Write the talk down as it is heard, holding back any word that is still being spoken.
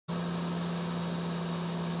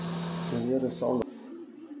Hear a sound.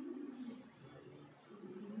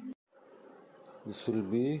 This will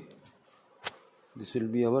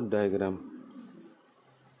be our diagram.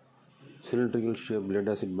 Cylindrical shape lead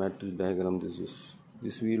acid battery diagram.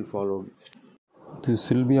 This we will follow. This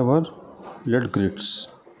will be our lead grids.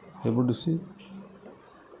 Able to see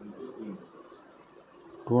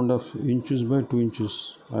 2.5 inches by 2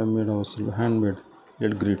 inches. I made ourselves handmade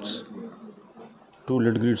lead grids. 2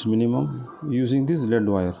 lead grids minimum using this lead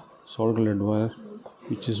wire, solid lead wire,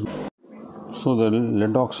 which is. So the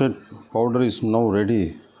lead oxide powder is now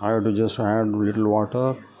ready. I have to just add little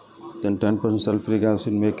water, then 10% sulfuric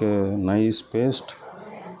acid, make a nice paste.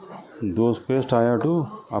 Those paste I have to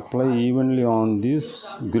apply evenly on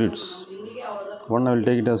these grids. One I will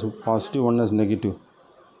take it as positive, one as negative.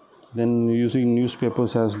 Then using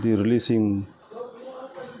newspapers as the releasing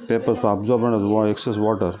paper for absorbent of excess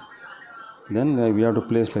water. Then we have to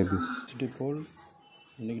place like this. Positive pole,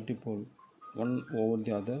 negative pole, one over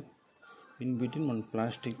the other. In between one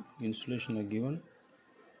plastic insulation are given.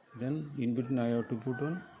 Then in between I have to put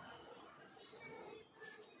on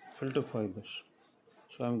filter fibers.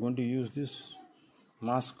 So I am going to use this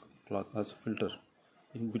mask cloth as a filter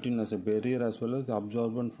in between as a barrier as well as the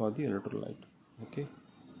absorbent for the electrolyte. Okay.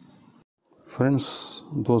 Friends,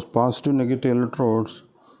 those positive negative electrodes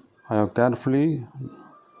I have carefully,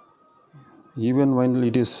 even when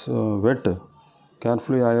it is wet,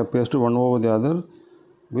 carefully I have pasted one over the other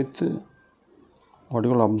with what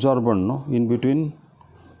you call absorbent in between,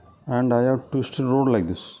 and I have twisted rod like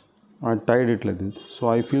this. I tied it like this. So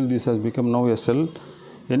I feel this has become now a cell.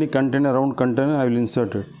 Any container, round container, I will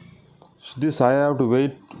insert it. So this I have to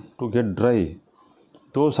wait to get dry.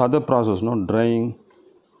 Those other process, drying,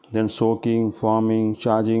 then soaking, forming,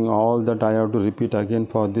 charging, all that I have to repeat again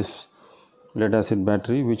for this lead acid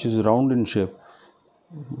battery, which is round in shape.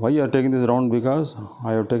 Why I have taken this round? Because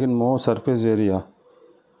I have taken more surface area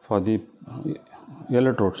for the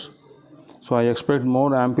electrodes. So I expect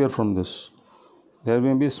more ampere from this. There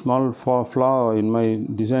may be small flaw in my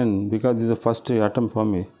design because this is the first attempt for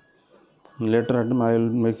me. Later attempt I will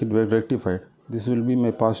make it very rectified. This will be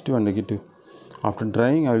my positive and negative. After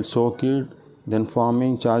drying I will soak it, then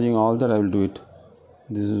forming, charging, all that I will do it.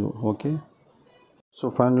 This is okay.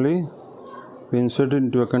 So finally we insert it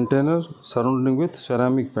into a container surrounding with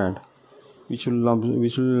ceramic pad, which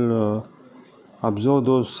will absorb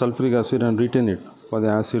those sulfuric acid and retain it for the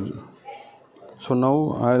acid. So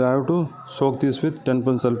now I have to soak this with 10%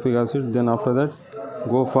 sulfuric acid. Then after that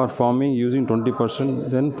go for forming using 20%,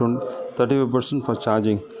 then 35% for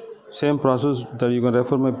charging. Same process that you can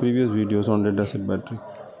refer my previous videos on lead acid battery.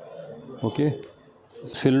 Okay.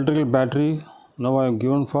 Cylindrical battery now I have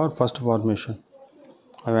given for first formation.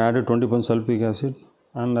 I have added 20% sulfuric acid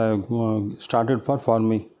and I have started for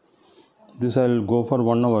forming. This I will go for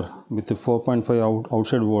 1 hour with a 4.5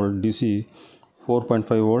 outside volt DC, 4.5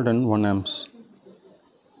 volt and 1 amps.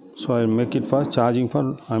 So I will make it for charging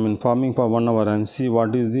for, forming for 1 hour and see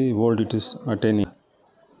what is the volt it is attaining.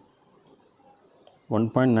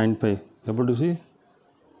 1.95. Able to see?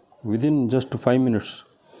 Within just 5 minutes.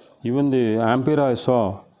 Even the ampere I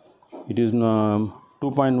saw, it is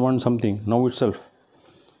 2.1 something now itself.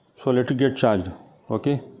 So let it get charged.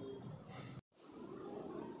 Okay.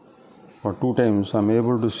 For 2 times I am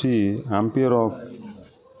able to see ampere of,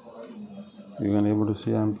 you can able to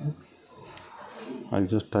see ampere. I'll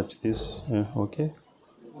just touch this. Okay.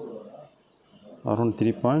 Around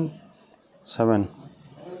 3.7.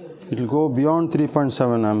 It will go beyond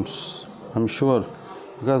 3.7 amps. I'm sure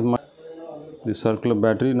because the circular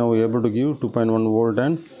battery now able to give 2.1 volt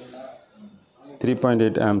and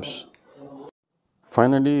 3.8 amps.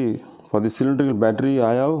 Finally, for the cylindrical battery,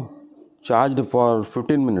 I have charged for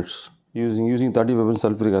 15 minutes using 35%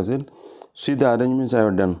 sulfuric acid. See the arrangements I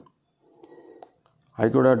have done. I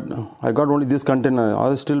got only this container,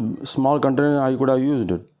 or still small container I could have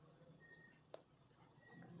used it.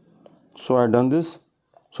 So I have done this.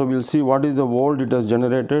 So we will see what is the volt it has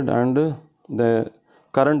generated and the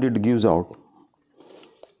current it gives out.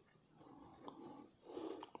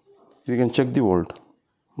 We can check the volt.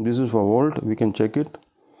 This is for volt, we can check it.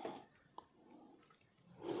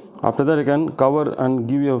 After that I can cover and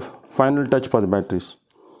give you a final touch for the batteries.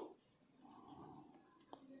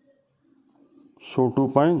 So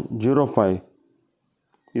 2.05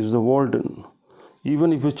 is the volt.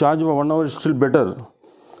 Even if you charge for 1 hour, it's still better.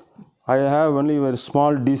 I have only a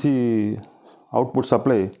small DC output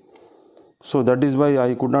supply. So that is why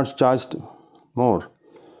I could not charge more.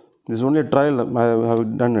 This is only a trial I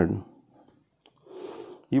have done it.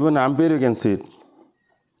 Even ampere you can see it.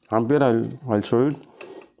 Ampere I'll show it.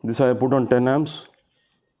 This I put on 10 amps.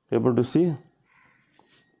 Able to see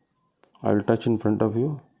I will touch in front of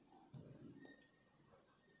you.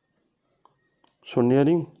 So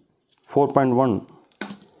nearing 4.1.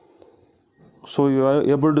 So you are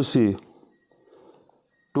able to see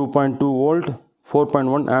 2.2 volt,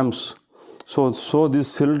 4.1 amps. So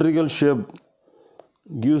this cylindrical shape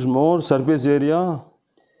gives more surface area,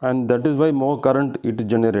 and that is why more current it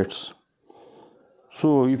generates.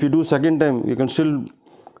 So if you do second time, you can still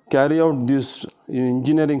carry out these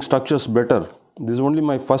engineering structures better. This is only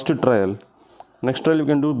my first trial. Next trial you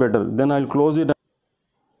can do better. Then I'll close it.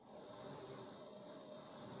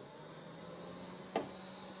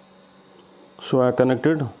 So I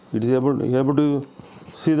connected. It is able to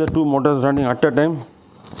see the two motors running at a time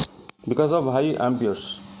because of high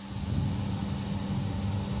amperes.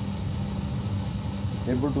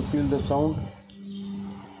 Able to feel the sound.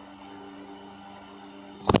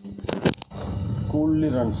 Coolly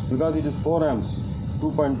runs because it is 4 amps,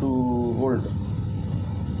 2.2 volt.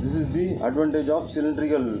 This is the advantage of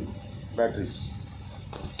cylindrical batteries.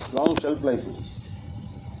 Long shelf life,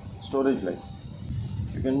 storage life.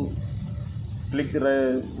 You can click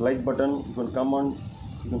the like button. You can comment.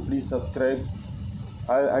 You can please subscribe.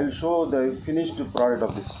 I will show the finished product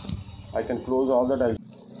of this. I can close all that.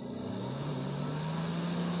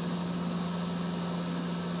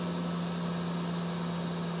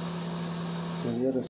 Here